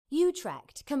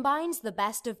Utrecht combines the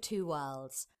best of two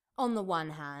worlds. On the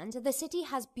one hand, the city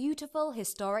has beautiful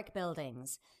historic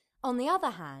buildings. On the other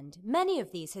hand, many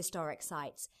of these historic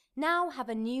sites now have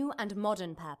a new and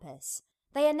modern purpose.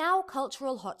 They are now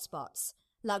cultural hotspots,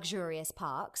 luxurious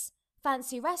parks,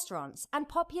 fancy restaurants, and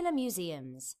popular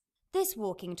museums. This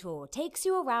walking tour takes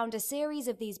you around a series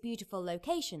of these beautiful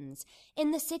locations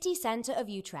in the city centre of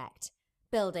Utrecht.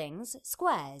 Buildings,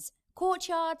 squares,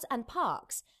 courtyards, and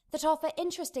parks that offer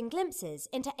interesting glimpses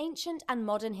into ancient and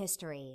modern history.